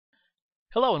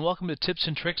Hello and welcome to Tips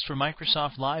and Tricks for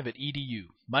Microsoft Live at EDU.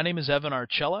 My name is Evan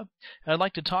Archella, and I'd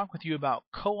like to talk with you about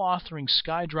co-authoring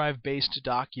SkyDrive-based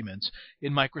documents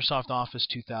in Microsoft Office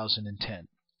 2010.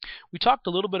 We talked a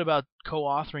little bit about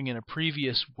co-authoring in a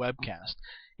previous webcast.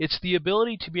 It's the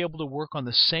ability to be able to work on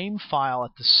the same file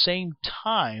at the same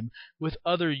time with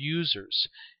other users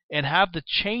and have the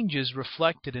changes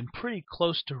reflected in pretty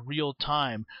close to real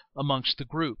time amongst the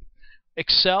group.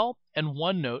 Excel and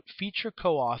OneNote feature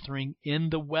co-authoring in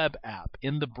the web app,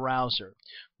 in the browser.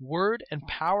 Word and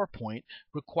PowerPoint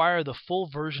require the full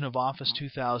version of Office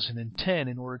 2010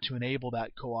 in order to enable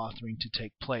that co-authoring to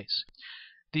take place.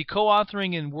 The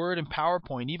co-authoring in Word and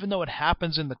PowerPoint, even though it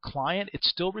happens in the client, it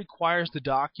still requires the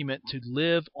document to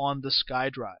live on the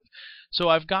SkyDrive. So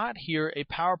I've got here a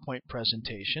PowerPoint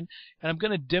presentation, and I'm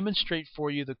going to demonstrate for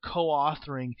you the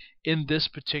co-authoring in this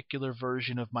particular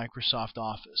version of Microsoft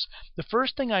Office. The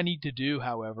first thing I need to do,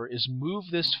 however, is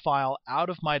move this file out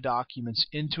of my documents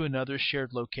into another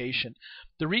shared location.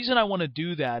 The reason I want to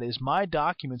do that is my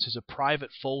documents is a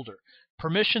private folder.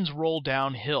 Permissions roll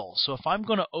downhill, so if I'm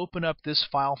going to open up this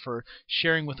file for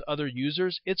sharing with other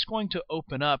users, it's going to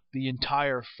open up the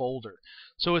entire folder.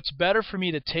 So it's better for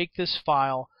me to take this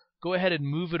file, go ahead and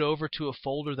move it over to a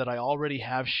folder that I already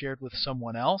have shared with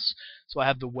someone else. So I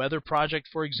have the weather project,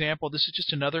 for example. This is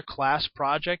just another class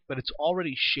project, but it's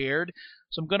already shared.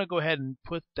 So I'm going to go ahead and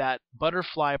put that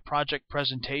butterfly project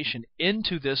presentation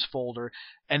into this folder,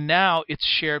 and now it's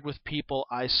shared with people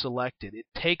I selected. It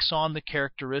takes on the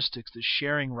characteristics, the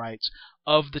sharing rights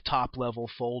of the top level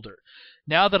folder.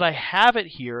 Now that I have it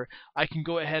here, I can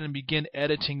go ahead and begin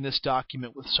editing this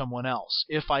document with someone else.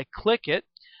 If I click it,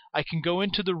 I can go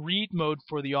into the read mode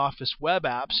for the Office web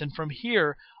apps, and from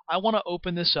here I want to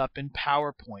open this up in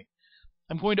PowerPoint.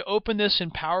 I'm going to open this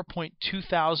in PowerPoint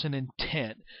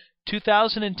 2010.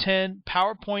 2010,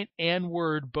 PowerPoint and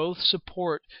Word both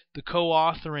support the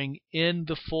co-authoring in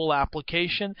the full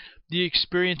application. The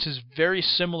experience is very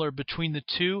similar between the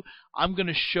two. I'm going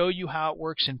to show you how it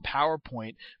works in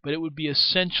PowerPoint, but it would be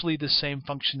essentially the same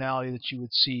functionality that you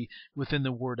would see within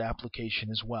the Word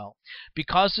application as well.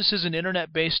 Because this is an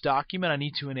internet-based document, I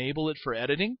need to enable it for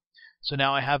editing. So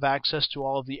now I have access to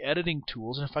all of the editing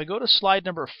tools. And if I go to slide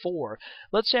number 4,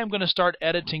 let's say I'm going to start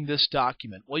editing this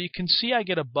document. Well, you can see I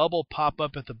get a bubble pop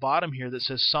up at the bottom here that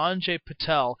says Sanjay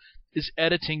Patel is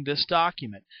editing this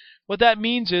document. What that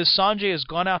means is Sanjay has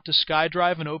gone out to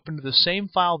SkyDrive and opened the same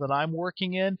file that I'm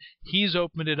working in. He's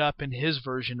opened it up in his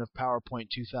version of PowerPoint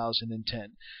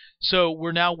 2010. So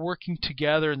we're now working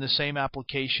together in the same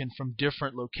application from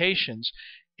different locations.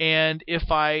 And if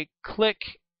I click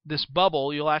this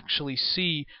bubble, you'll actually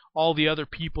see all the other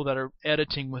people that are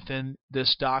editing within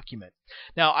this document.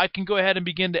 Now I can go ahead and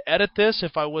begin to edit this.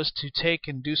 If I was to take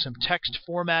and do some text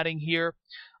formatting here,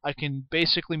 I can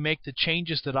basically make the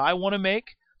changes that I want to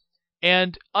make.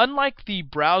 And unlike the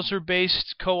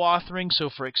browser-based co-authoring, so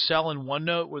for Excel and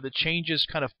OneNote where the changes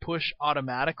kind of push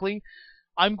automatically,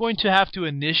 I'm going to have to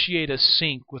initiate a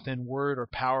sync within Word or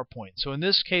PowerPoint. So in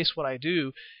this case what I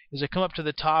do is I come up to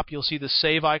the top, you'll see the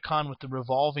save icon with the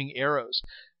revolving arrows.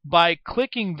 By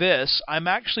clicking this, I'm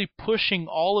actually pushing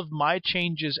all of my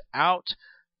changes out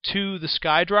to the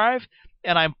SkyDrive,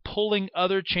 and I'm pulling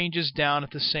other changes down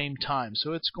at the same time.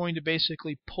 So it's going to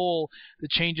basically pull the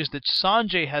changes that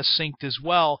Sanjay has synced as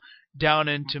well down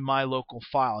into my local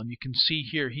file. And you can see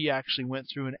here he actually went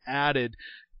through and added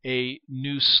a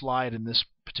new slide in this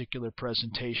particular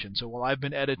presentation. So while I've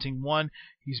been editing one,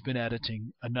 he's been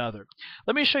editing another.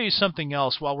 Let me show you something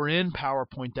else while we're in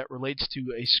PowerPoint that relates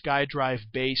to a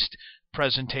SkyDrive-based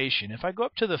presentation. If I go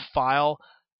up to the File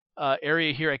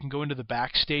area here, I can go into the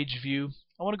Backstage view.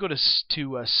 I want to go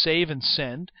to Save and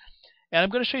Send, and I'm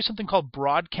going to show you something called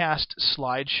Broadcast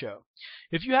Slideshow.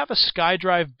 If you have a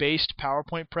SkyDrive-based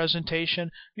PowerPoint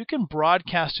presentation, you can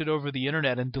broadcast it over the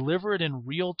internet and deliver it in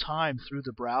real time through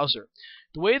the browser.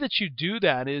 The way that you do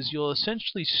that is you'll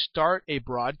essentially start a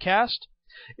broadcast.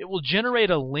 It will generate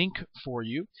a link for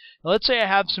you. Now, let's say I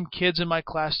have some kids in my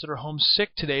class that are home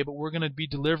sick today, but we're going to be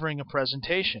delivering a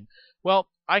presentation. Well,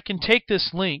 I can take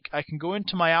this link, I can go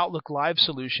into my Outlook Live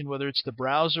solution, whether it's the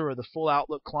browser or the full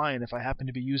Outlook client if I happen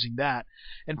to be using that,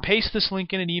 and paste this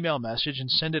link in an email message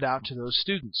and send it out to those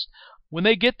students. When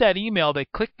they get that email, they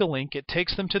click the link, it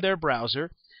takes them to their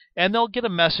browser, and they'll get a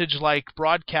message like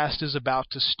broadcast is about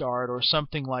to start or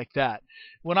something like that.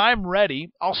 When I'm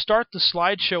ready, I'll start the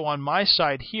slideshow on my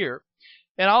side here,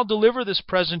 and I'll deliver this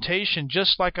presentation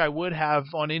just like I would have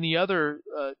on any other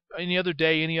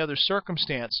day, any other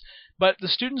circumstance. But the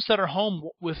students that are home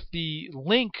with the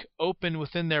link open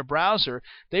within their browser,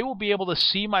 they will be able to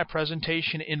see my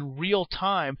presentation in real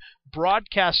time,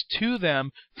 broadcast to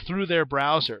them through their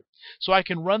browser. So I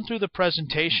can run through the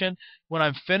presentation. When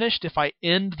I'm finished, if I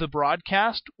end the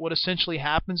broadcast, what essentially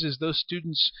happens is those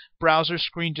students' browser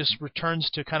screen just returns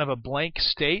to kind of a blank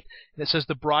state, and it says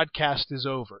the broadcast is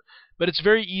over. But it's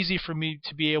very easy for me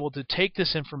to be able to take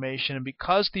this information, and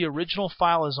because the original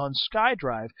file is on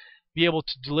SkyDrive, be able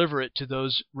to deliver it to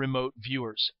those remote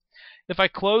viewers. If I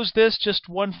close this, just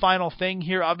one final thing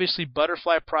here. Obviously,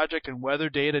 Butterfly Project and weather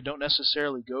data don't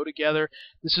necessarily go together.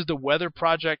 This is the Weather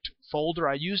Project folder.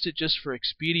 I used it just for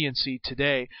expediency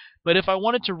today. But if I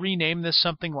wanted to rename this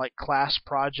something like Class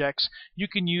Projects, you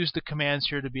can use the commands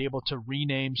here to be able to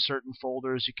rename certain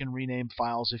folders. You can rename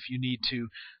files if you need to.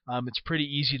 It's pretty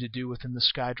easy to do within the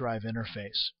SkyDrive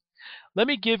interface. Let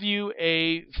me give you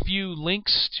a few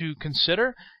links to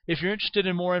consider. If you're interested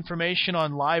in more information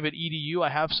on Live at EDU, I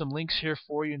have some links here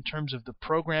for you in terms of the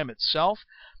program itself.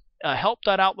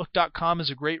 Help.outlook.com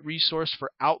is a great resource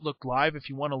for Outlook Live if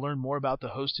you want to learn more about the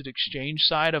hosted Exchange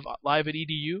side of Live at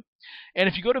EDU. And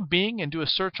if you go to Bing and do a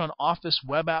search on Office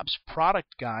Web Apps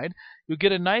Product Guide, you'll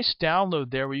get a nice download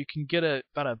there where you can get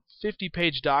about a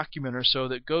 50-page document or so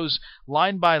that goes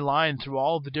line by line through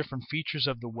all of the different features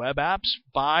of the web apps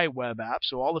by web app.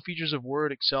 So all the features of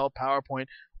Word, Excel, PowerPoint,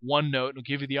 OneNote. It'll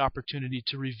give you the opportunity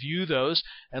to review those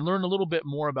and learn a little bit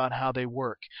more about how they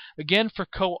work. Again, for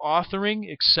co-authoring,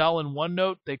 Excel and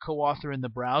OneNote, they co-author in the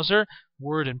browser.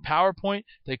 Word and PowerPoint,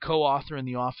 they co-author in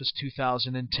the Office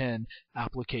 2010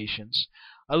 applications.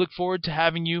 I look forward to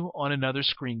having you on another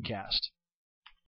screencast.